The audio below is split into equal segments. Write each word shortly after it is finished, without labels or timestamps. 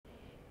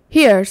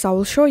Here, I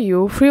will show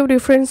you few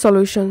different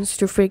solutions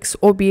to fix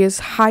OBS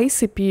high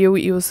CPU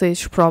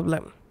usage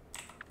problem.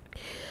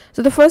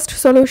 So the first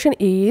solution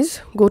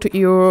is go to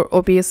your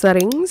OBS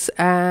settings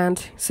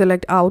and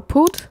select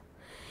output,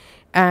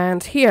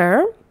 and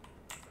here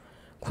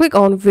click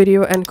on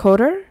video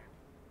encoder.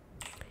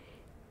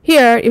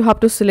 Here you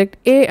have to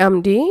select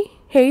AMD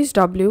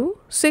HW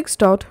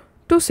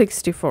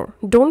 6.264.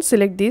 Don't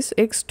select this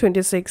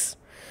x26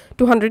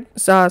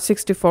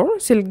 264.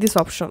 Select this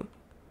option.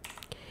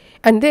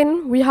 And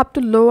then we have to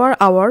lower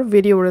our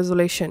video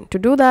resolution. To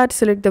do that,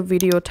 select the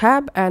video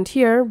tab, and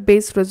here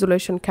base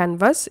resolution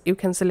canvas, you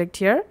can select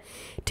here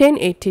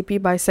 1080p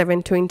by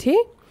 720,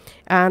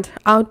 and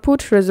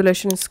output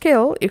resolution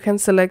scale, you can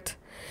select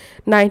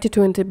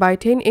 9020 by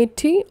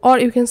 1080, or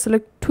you can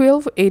select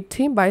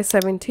 1280 by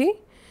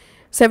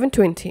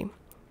 720.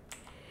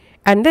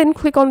 And then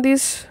click on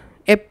this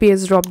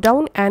FPS drop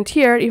down, and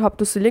here you have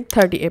to select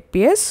 30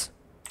 FPS,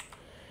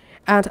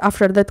 and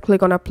after that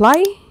click on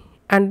apply,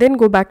 and then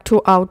go back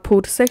to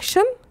output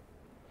section,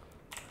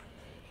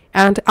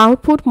 and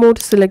output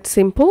mode select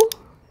simple,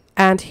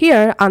 and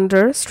here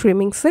under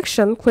streaming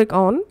section click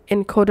on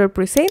encoder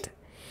preset,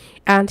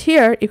 and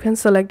here you can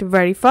select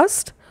very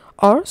fast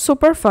or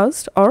super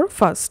fast or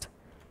fast.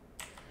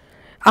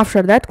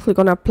 After that click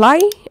on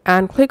apply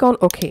and click on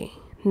OK.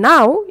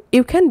 Now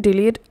you can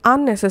delete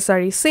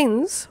unnecessary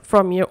scenes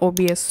from your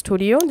OBS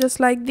studio just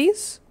like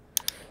this.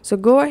 So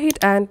go ahead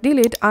and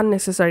delete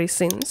unnecessary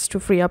scenes to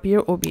free up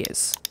your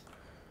OBS.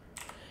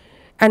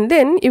 And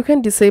then you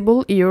can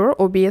disable your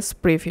OBS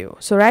preview.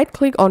 So right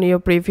click on your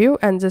preview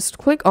and just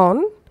click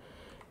on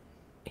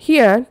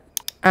here,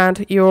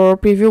 and your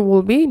preview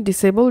will be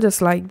disabled just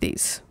like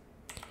this.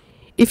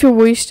 If you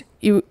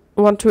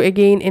want to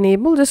again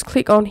enable, just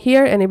click on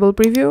here enable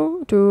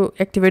preview to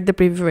activate the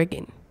preview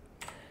again.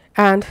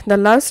 And the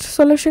last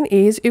solution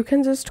is you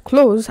can just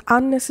close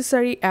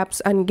unnecessary apps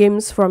and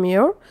games from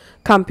your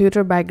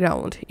computer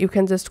background. You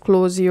can just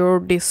close your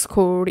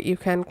Discord, you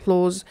can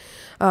close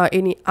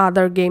any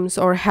other games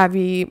or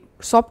heavy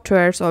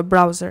softwares or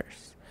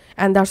browsers,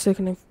 and that's you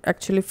can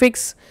actually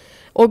fix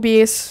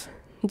OBS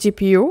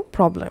GPU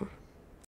problem.